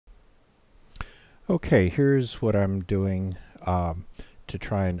Okay, here's what I'm doing to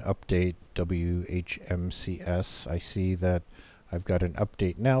try and update WHMCS. I see that I've got an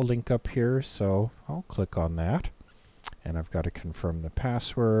update now link up here, so I'll click on that. And I've got to confirm the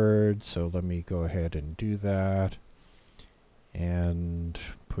password, so let me go ahead and do that and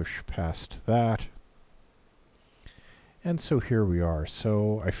push past that. And so here we are.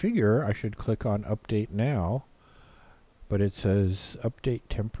 So I figure I should click on update now, but it says update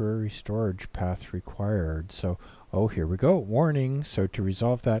temporary storage path required. So, oh, here we go. Warning. So to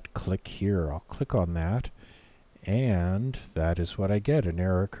resolve that, click here. I'll click on that. And that is what I get. An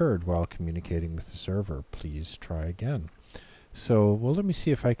error occurred while communicating with the server. Please try again. So, well, let me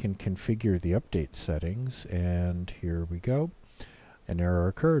see if I can configure the update settings. And here we go. An error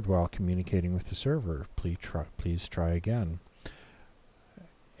occurred while communicating with the server. Please try again.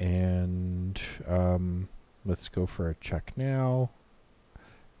 And let's go for a check now.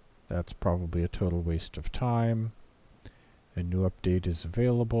 That's probably a total waste of time. A new update is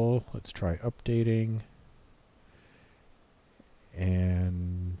available. Let's try updating.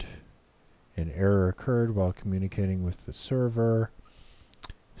 And an error occurred while communicating with the server.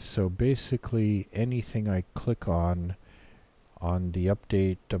 So basically anything I click on the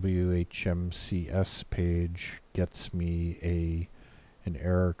update WHMCS page gets me an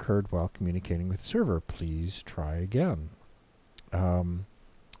error occurred while communicating with the server. Please try again.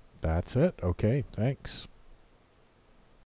 That's it. Okay, thanks.